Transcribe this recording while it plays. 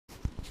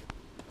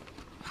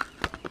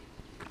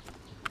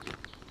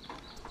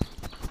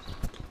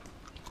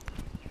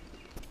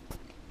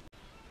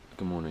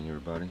morning,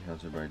 everybody.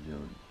 How's everybody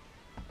doing?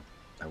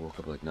 I woke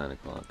up like 9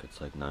 o'clock.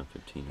 It's like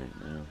 9:15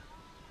 right now.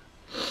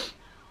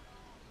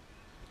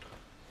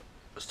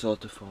 Still at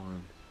the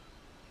farm.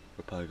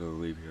 We'll probably go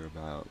leave here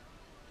about,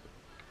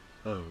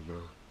 I don't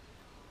know.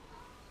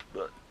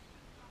 But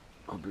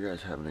hope you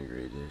guys having a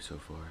great day so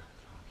far.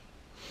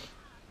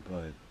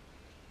 But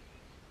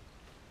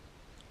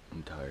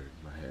I'm tired.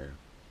 My hair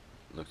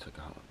looks like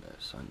a hot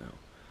mess, I know.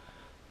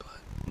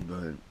 But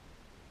you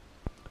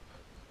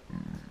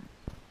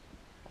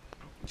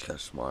just gotta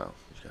smile.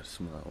 You just gotta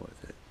smile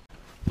with it.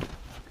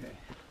 Okay.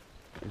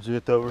 Did you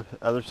get the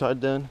other side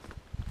done?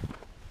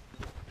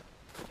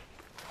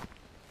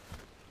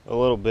 A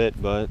little bit,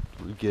 but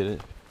we get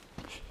it.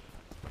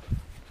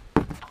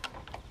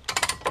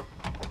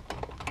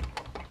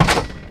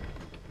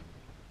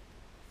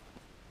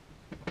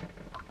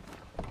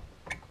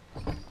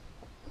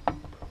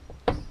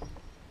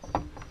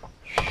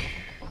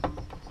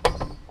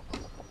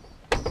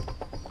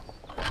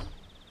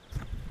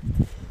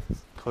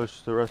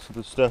 Push the rest of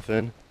the stuff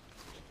in.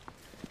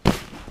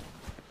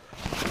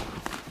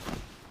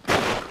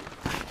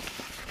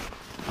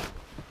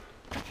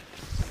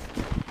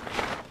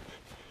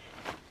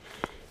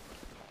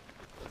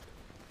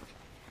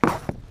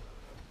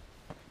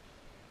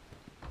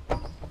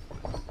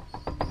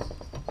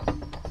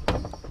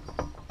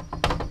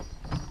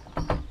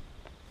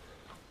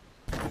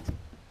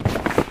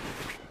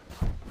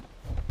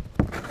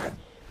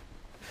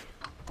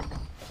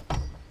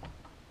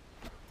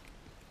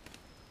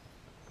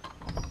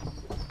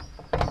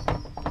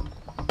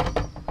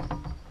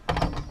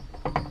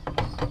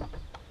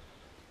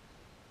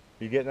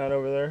 You getting that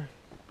over there?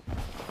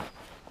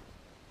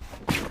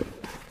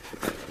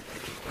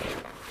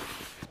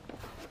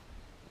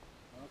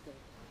 Okay.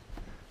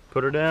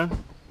 Put her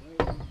down?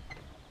 Wait.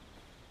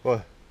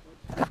 What?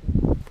 Come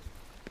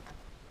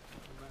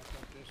back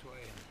up this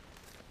way.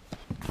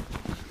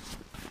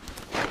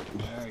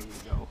 There you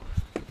go.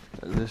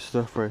 This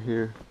stuff right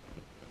here.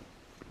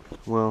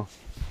 Well,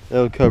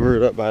 they'll cover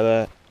it up by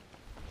that.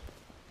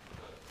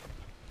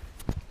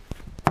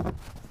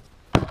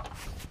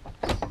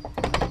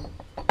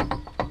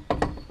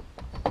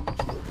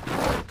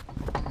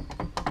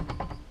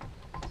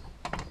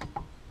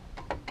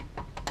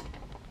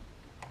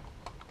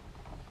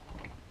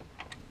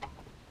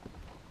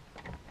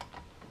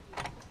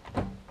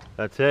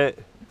 That's it?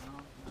 No,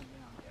 not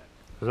down yet.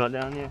 It's not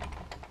down yet?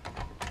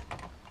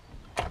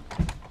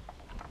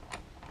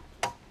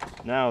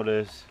 Now it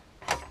is.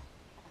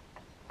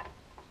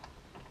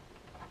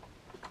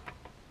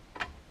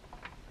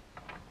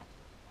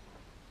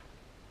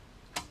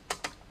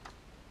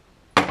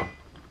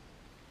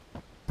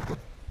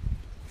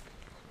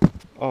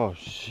 Oh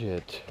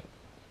shit.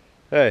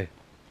 Hey.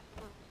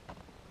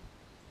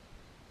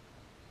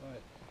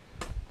 What?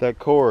 That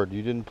cord,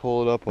 you didn't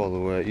pull it up all the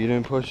way. You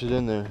didn't push it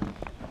in there.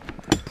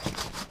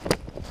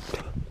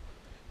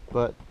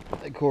 But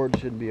the cord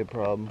shouldn't be a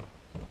problem.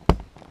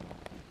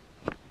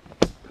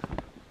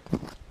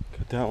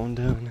 Cut that one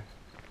down.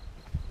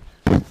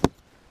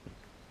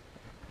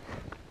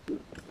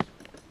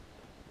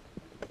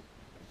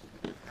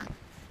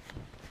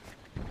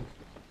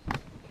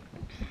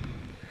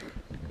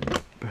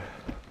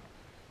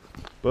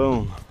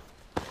 Boom.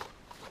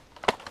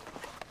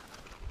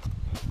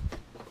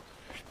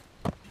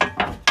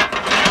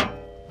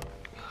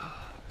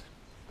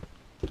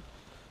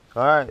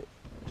 All right.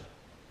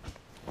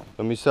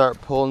 Let me start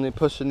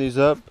pushing these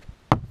up.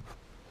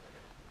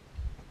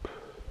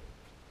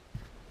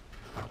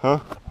 Huh?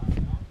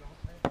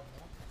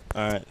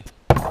 All right.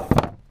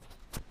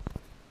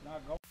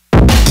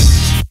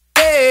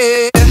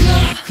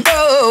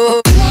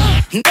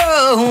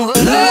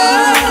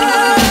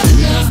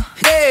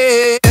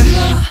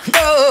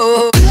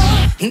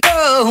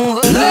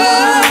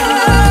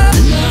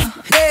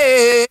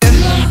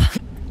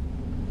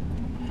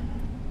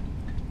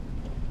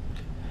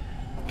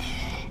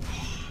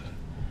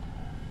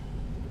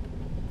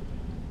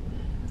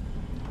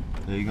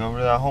 There you go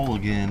over that hole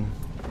again.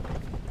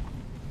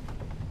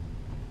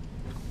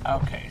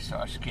 Okay, so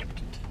I skipped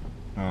it.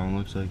 Oh,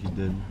 looks like you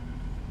did.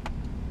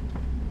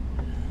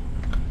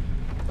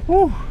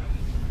 Woo!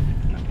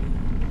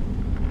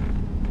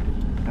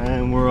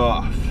 And we're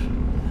off.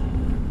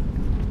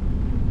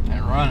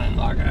 And running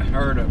like a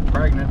herd of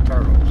pregnant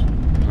turtles.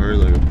 Heard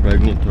like a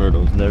pregnant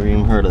turtles. Never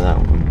even heard of that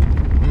one.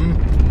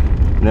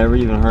 Hmm? Never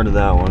even heard of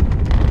that one.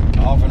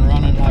 Off and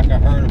running like a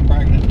herd of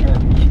pregnant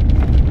turtles.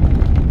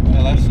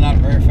 Well, that's not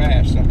very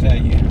fast, I'll tell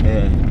you.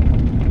 Yeah.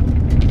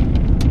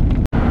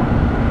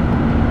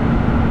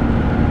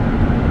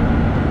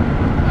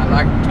 I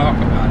like to talk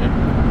about it.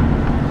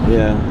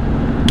 Yeah.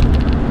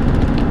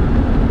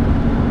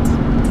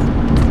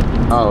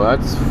 Oh,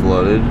 that's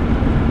flooded.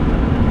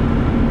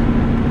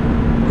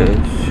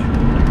 Ish.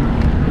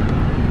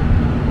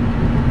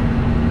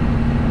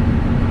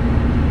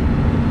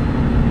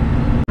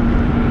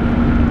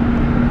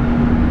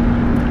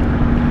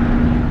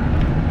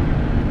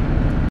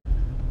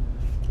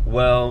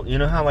 Well, you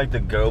know how like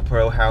the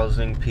GoPro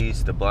housing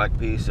piece, the black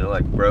piece, it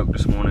like broke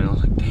this morning. I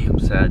was like, damn,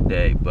 sad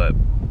day. But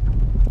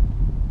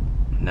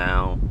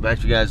now.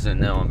 Bet you guys didn't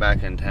know, I'm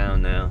back in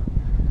town now.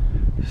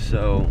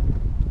 So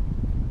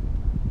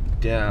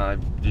yeah,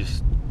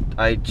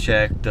 I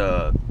checked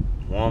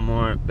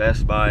Walmart,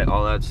 Best Buy,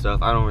 all that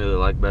stuff. I don't really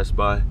like Best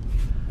Buy,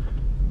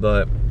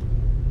 but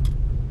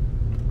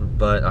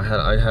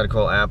I had to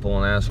call Apple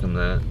and ask them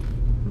that.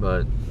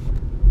 But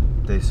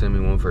they sent me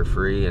one for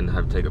free and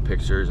have to take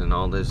pictures and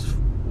all this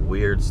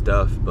weird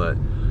stuff. But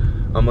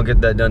I'm gonna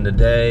get that done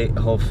today.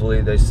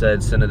 Hopefully, they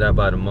said send it out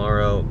by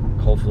tomorrow.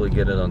 Hopefully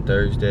get it on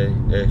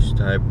Thursday-ish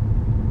type.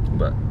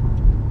 But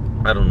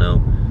I don't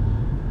know.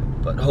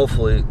 But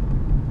hopefully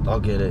I'll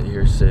get it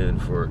here soon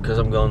because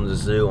I'm going to the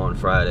zoo on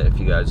Friday, if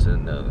you guys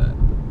didn't know that.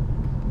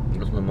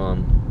 With my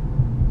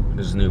mom.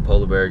 This new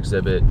polar bear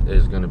exhibit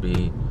is gonna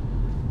be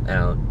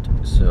out,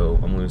 so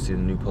I'm gonna see the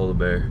new polar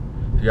bear.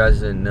 If you guys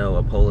didn't know,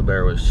 a polar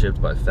bear was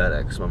shipped by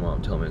FedEx. My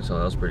mom told me, so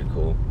that was pretty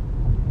cool.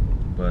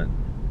 But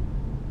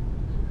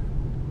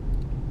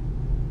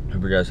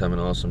hope you guys have an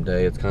awesome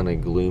day. It's kind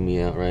of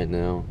gloomy out right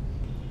now,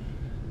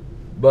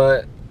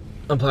 but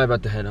I'm probably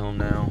about to head home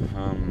now.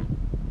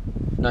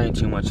 Not ain't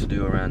too much to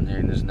do around here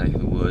in this neck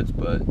of the woods,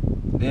 but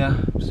yeah.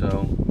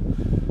 So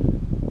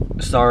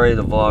sorry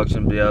the vlog's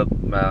gonna be up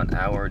about an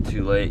hour or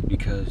two late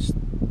because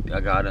I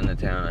got into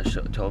town. I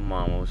told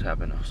mom what was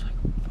happening. I was like,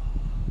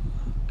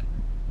 fuck.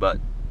 But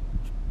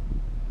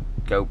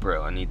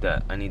GoPro, I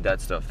need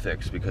that stuff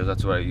fixed because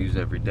that's what I use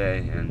every day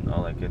and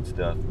all that good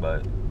stuff.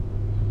 But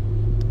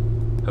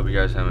hope you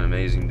guys have an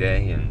amazing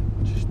day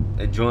and just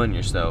enjoying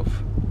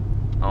yourself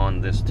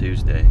on this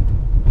Tuesday.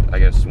 I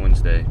guess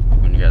Wednesday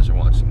when you guys are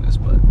watching this,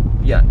 but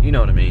yeah, you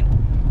know what I mean.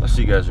 I'll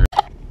see you guys around.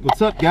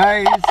 What's up,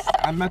 guys?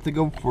 I'm about to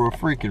go for a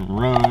freaking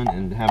run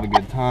and have a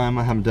good time.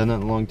 I haven't done that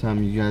in a long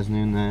time, you guys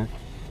knew that.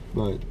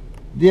 But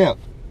yeah,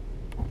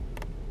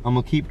 I'm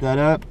gonna keep that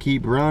up,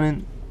 keep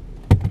running,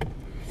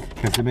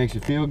 because it makes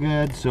you feel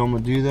good, so I'm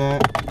gonna do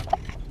that.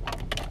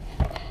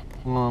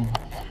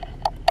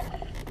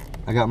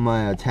 I got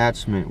my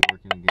attachment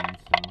working again,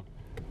 so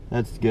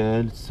that's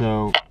good.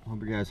 So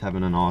hope you guys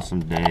having an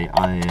awesome day.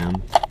 I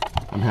am.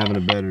 I'm having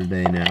a better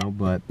day now,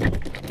 but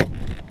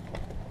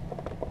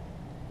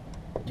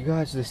you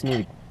guys just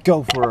need to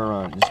go for a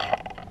run just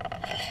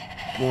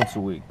once a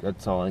week.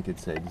 That's all I could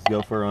say. Just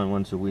go for a run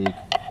once a week.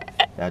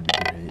 That'd be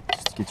great.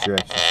 Just get your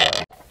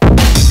exercise.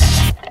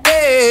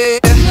 Hey,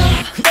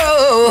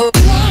 go,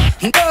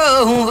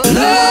 go,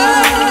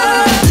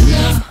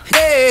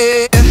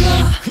 hey,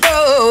 go,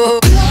 go,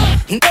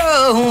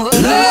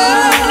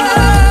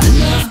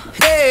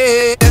 hey,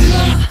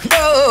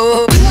 go,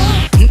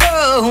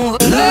 go,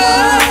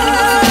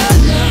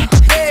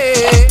 hey,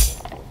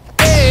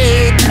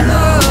 hey,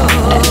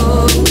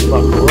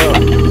 Buckle up.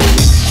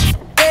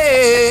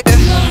 hey,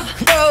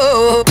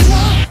 go,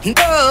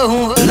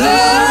 go.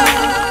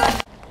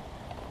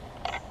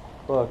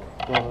 Look,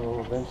 going on a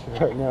little adventure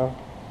right now.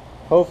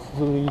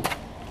 Hopefully,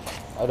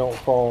 I don't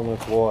fall in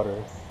this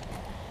water.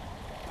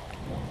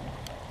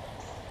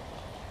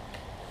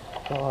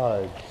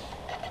 God,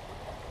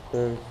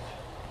 there's.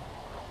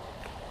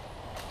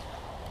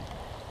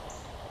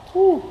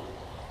 Whew.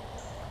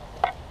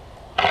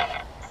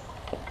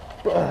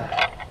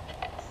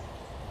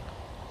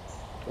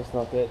 It's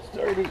not that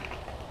sturdy.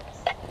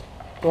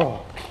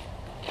 Oh,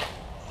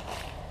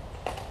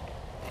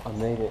 I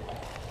made it.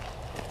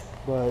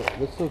 But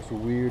this looks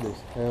weird as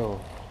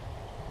hell.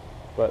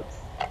 But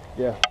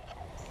yeah.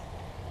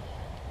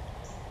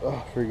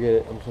 Oh, forget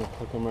it. I'm just gonna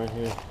click them right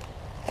here.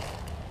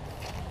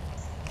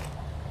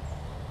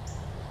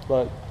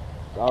 But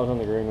I was on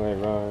the Greenway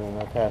run and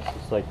I passed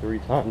this like 3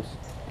 times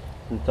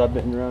since I've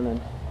been running.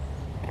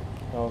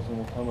 I was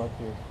gonna come up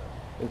here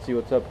and see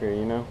what's up here,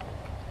 you know?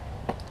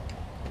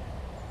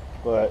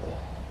 But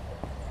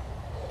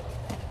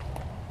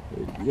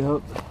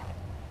yep.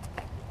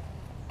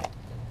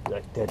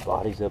 Like dead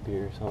bodies up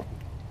here or something.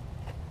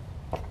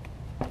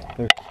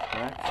 There's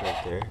cracks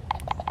right there.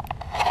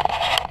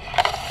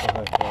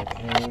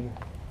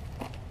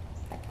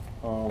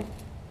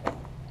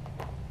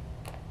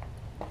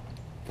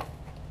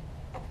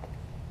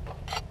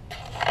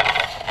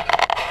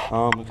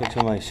 Looks like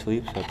somebody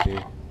sleeps up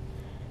here.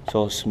 It's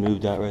all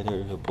smoothed out right there.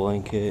 There's a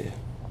blanket.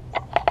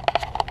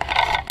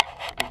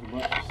 There's a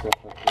bunch of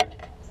stuff up here,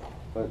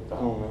 but I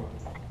don't know.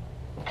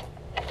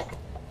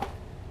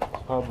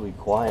 It's probably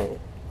quiet.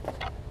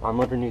 I'm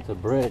underneath a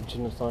bridge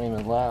and it's not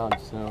even loud,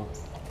 so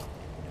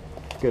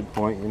good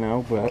point, you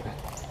know, but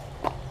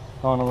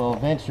on a little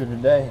adventure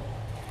today.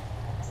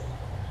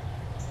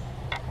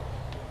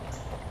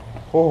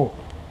 Oh.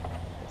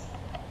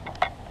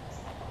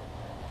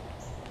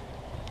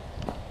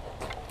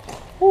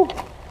 Whew.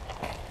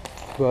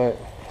 But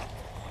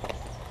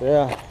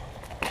yeah,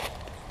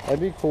 that'd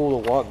be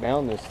cool to walk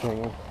down this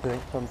thing, I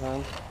think,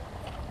 sometimes.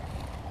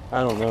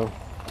 I don't know,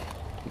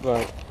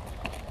 but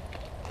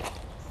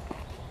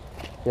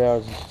yeah, I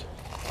was just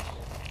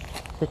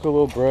took a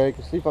little break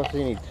to see if I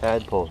see any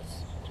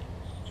tadpoles.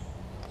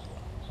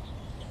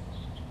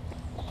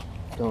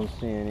 Don't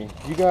see any.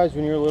 You guys,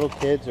 when you're little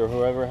kids or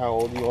whoever, how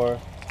old you are,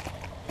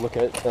 look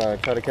at try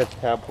to catch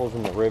tadpoles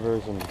in the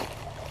rivers and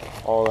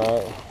all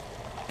that.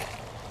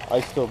 I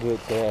still do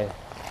it today.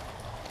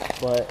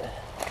 But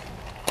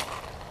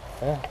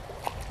yeah,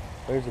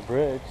 there's a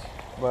bridge,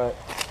 but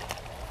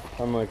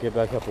I'm gonna get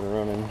back up and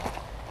running.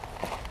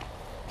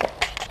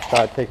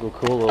 Try to take a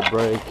cool little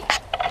break.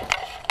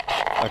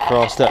 I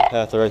crossed that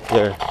path right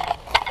there.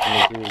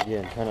 I'm gonna do it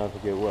again, try not to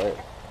get wet.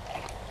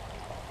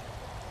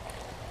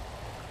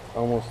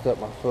 Almost stuck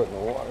my foot in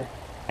the water.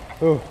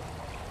 Oh,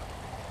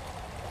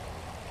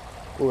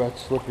 oh,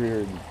 that's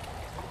slippery.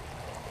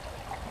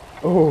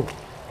 Oh,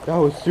 that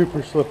was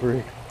super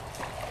slippery.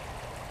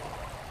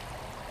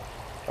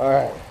 All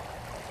right.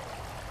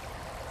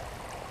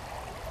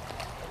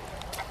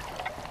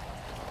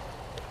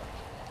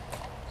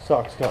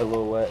 Socks got a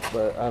little wet,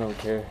 but I don't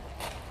care.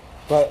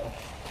 But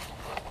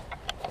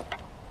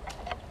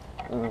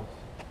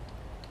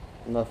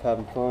enough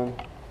having fun.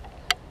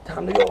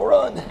 Time to go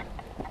run.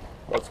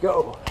 Let's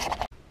go.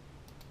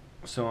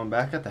 So I'm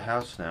back at the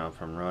house now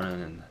from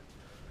running and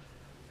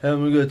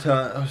having a good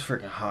time. It was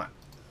freaking hot.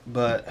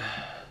 But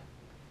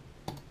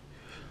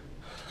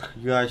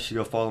you guys should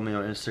go follow me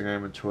on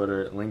Instagram and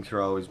Twitter. Links are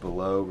always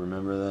below,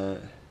 remember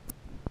that.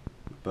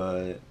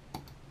 But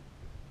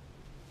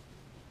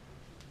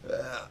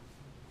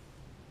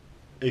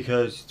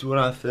because when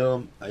I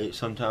film,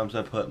 sometimes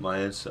I put my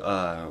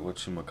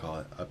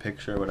a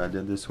picture of what I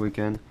did this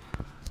weekend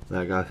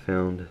that got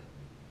filmed.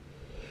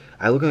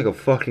 I look like a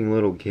fucking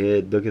little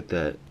kid. Look at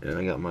that. And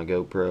I got my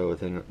GoPro,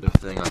 the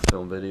thing I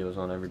film videos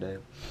on every day.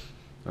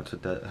 That's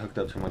what that hooked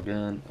up to my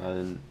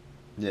gun.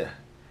 Yeah.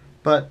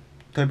 But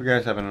hope you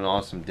guys having an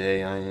awesome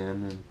day. I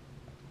am, and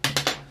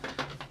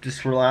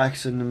just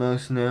relaxing the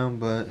most now.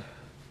 But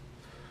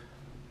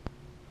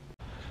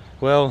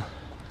well,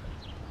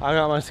 I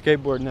got my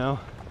skateboard now.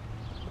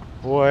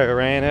 Boy, I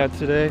ran at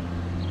today.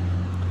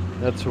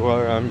 That's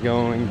where I'm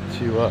going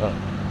to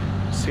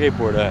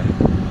skateboard at.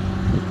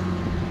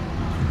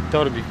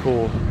 Thought it'd be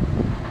cool.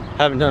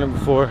 Haven't done it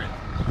before.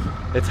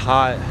 It's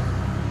hot,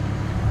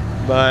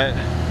 but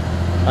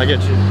I get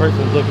you. The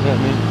person's looking at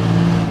me.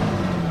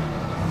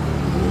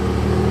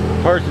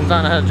 The person's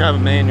not know how to drive a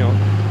manual.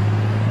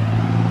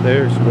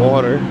 There's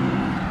water,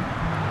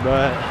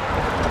 but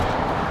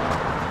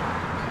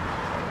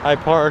I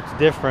parked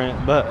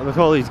different. But look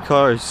at all these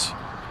cars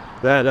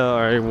that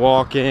are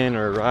walking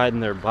or riding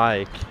their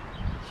bike,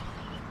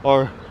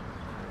 or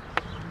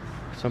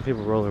some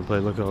people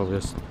rollerblade. Look at all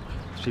this.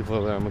 There's people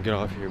over there. I'm gonna get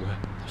off here, but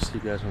I'll see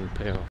you guys when we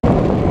pay off.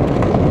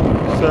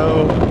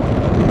 So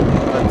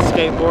I'm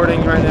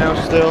skateboarding right now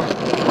still.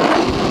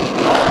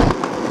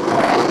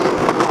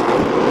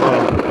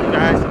 You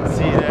guys can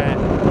see that,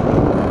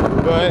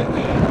 but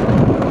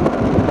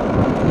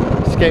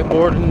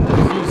skateboarding to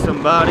see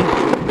somebody,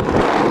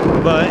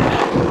 but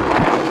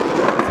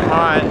it's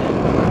hot,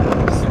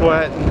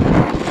 sweating,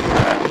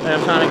 and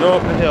I'm trying to go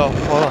up a hill.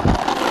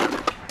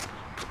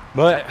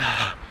 But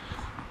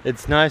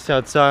it's nice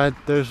outside.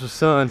 There's the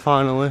sun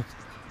finally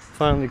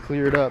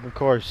cleared up. Of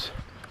course,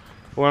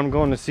 when I'm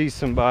going to see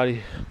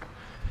somebody,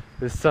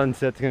 the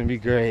sunset's gonna be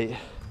great.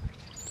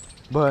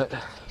 But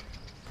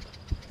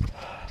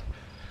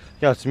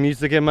got some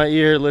music in my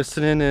ear,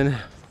 listening, and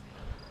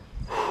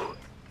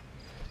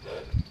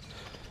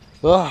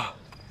but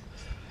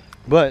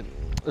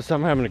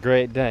I'm having a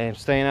great day. I'm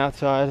staying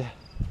outside.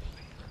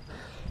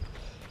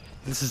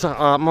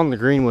 I'm on the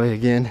Greenway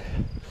again,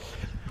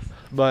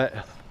 but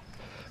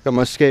got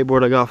my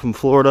skateboard I got from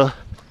Florida.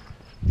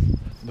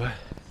 But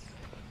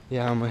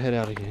yeah, I'm gonna head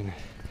out again.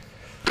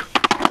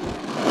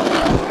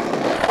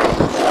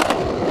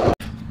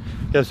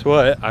 Guess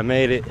what? I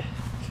made it.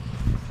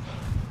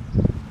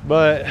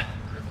 But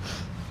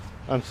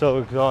I'm so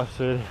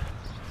exhausted.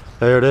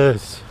 There it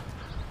is,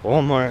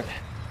 Walmart.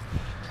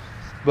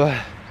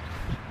 But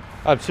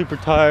I'm super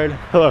tired.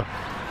 Hello,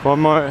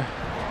 Walmart.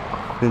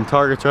 And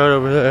Target's right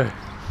over there.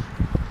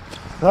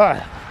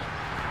 But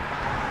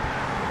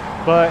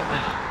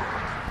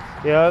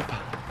yep,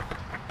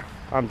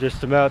 I'm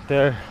just about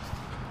there.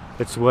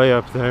 It's way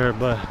up there,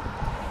 but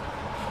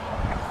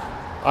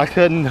I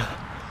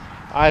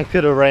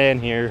could have ran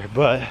here,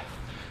 but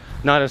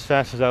not as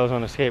fast as I was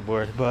on a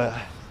skateboard. But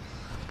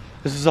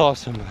this is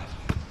awesome.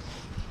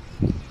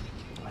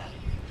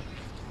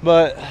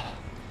 But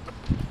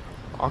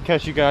I'll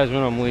catch you guys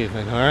when I'm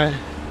leaving, all right?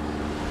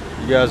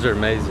 You guys are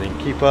amazing.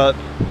 Keep up,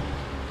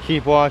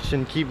 keep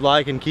watching, keep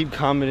liking, keep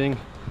commenting.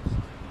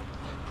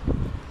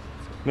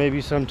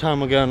 Maybe sometime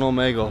we'll get an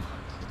Omegle.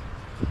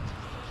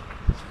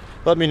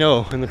 Let me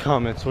know in the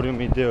comments what do you want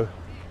me to do.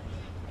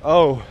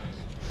 Oh,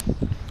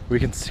 we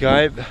can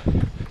Skype,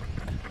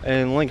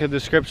 and link in the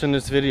description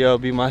of this video will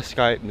be my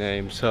Skype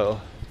name.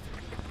 So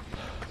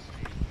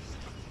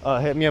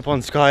hit me up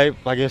on Skype,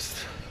 I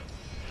guess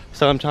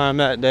sometime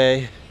that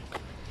day.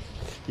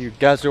 You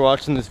guys are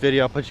watching this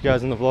video, I'll put you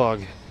guys in the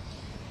vlog,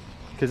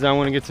 because I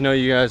want to get to know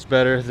you guys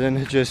better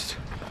than just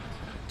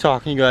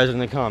talking to you guys in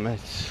the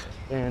comments.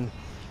 And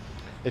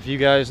if you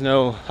guys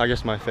know, I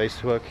guess my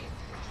Facebook,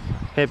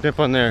 hit me up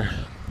on there.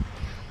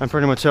 I'm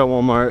pretty much at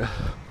Walmart,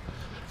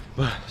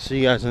 but see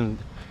you guys in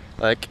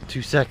like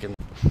 2 seconds.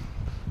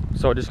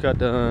 So I just got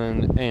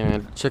done,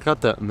 and check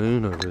out that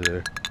moon over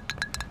there.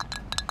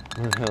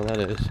 What the hell that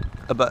is?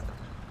 But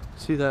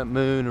see that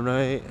moon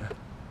right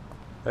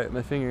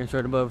my finger is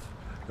right above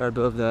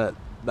that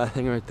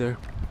thing right there.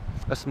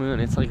 That's the moon.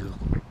 It's like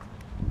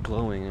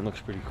glowing and it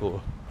looks pretty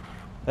cool.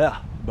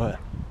 Yeah, but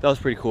that was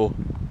pretty cool.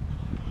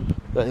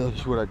 That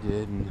is what I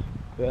did, and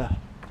yeah.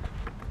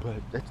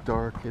 But it's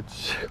dark.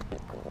 It's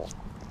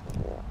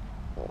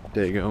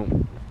there you go.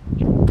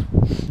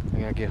 I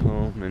gotta get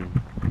home and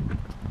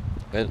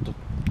edit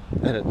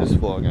this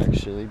vlog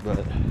actually,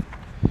 but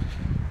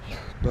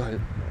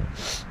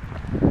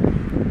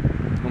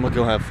I'm gonna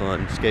go have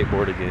fun,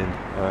 skateboard again.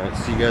 Alright,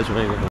 see you guys when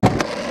I get home.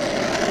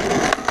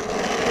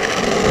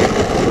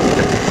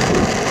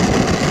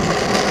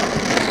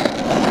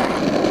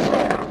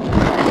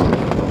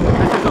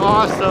 This is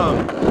awesome!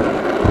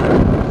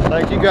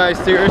 Like, you guys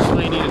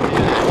seriously need to do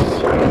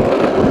this.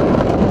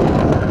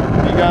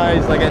 You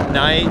guys, like at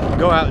night,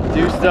 go out and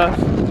do stuff.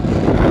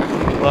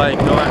 Like,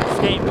 go out and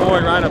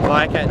skateboard, ride a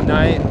bike at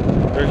night.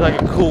 There's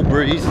like a cool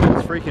breeze.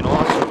 It's freaking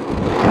awesome.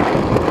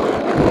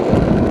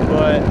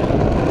 But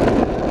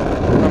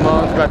my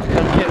mom's about to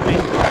come get me.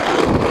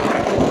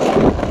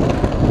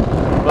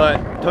 But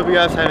hope you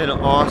guys having an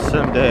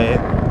awesome day.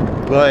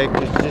 Like,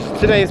 it's just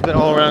today's been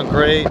all around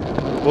great.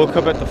 Woke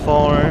up at the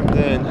farm,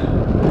 then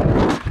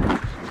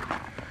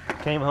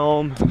came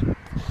home.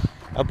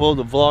 Uploaded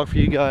the vlog for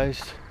you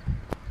guys.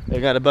 I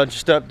got a bunch of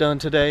stuff done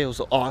today. It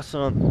was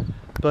awesome.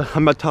 But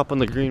I'm about to hop on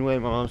the Greenway.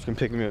 My mom's gonna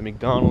pick me up at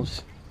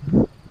McDonald's.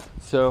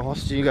 So I'll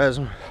see you guys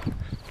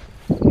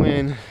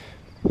when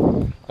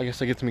I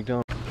guess I get to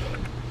McDonald's.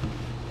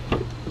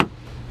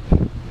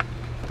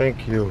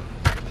 Thank you.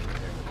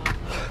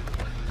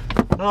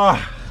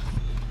 Ah,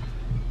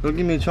 don't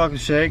give me a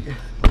chocolate shake. No,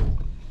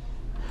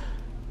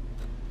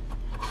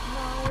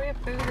 we have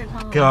food at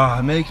home.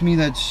 God, make me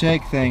that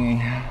shake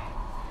thingy.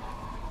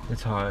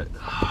 It's hot.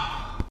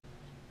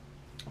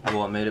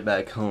 Well, I made it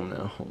back home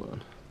now. Hold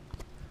on.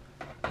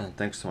 And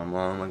thanks to my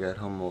mom, I got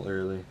home a little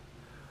early.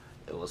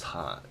 It was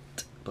hot,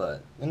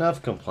 but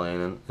enough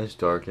complaining. It's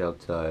dark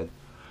outside.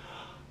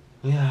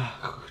 Yeah,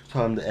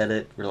 time to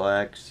edit,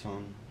 relax.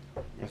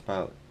 It's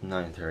about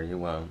 9:30.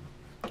 Well,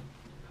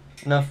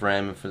 enough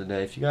ramming for the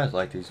day. If you guys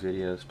like these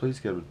videos, please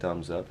give it a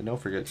thumbs up. And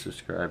don't forget to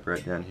subscribe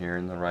right down here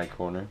in the right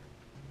corner.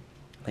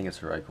 I think it's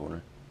the right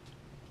corner.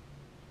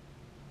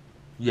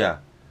 Yeah,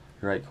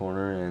 right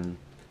corner. And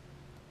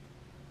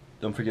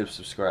don't forget to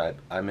subscribe.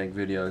 I make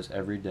videos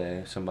every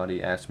day.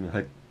 Somebody asked me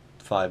like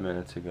 5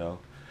 minutes ago,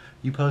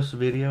 you post a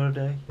video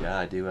today? Yeah,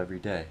 I do every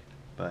day.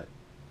 But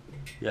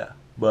yeah,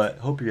 but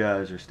hope you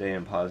guys are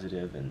staying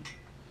positive and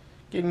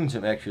getting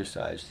some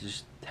exercise,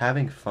 just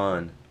having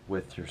fun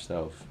with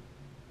yourself,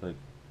 like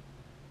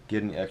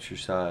getting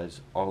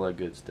exercise, all that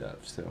good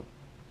stuff. So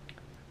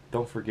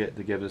don't forget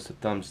to give us a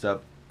thumbs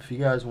up if you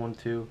guys want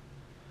to.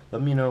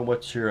 Let me know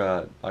what's your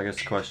I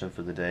guess question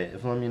for the day.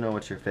 Let me know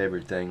what's your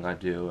favorite thing I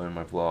do in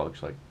my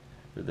vlogs, like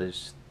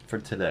for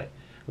today.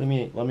 Let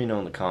me know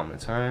in the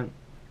comments. All right,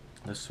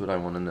 this is what I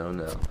want to know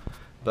now.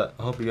 But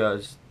I hope you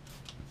guys,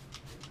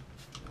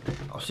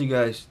 I'll see you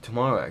guys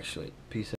tomorrow actually. Peace out.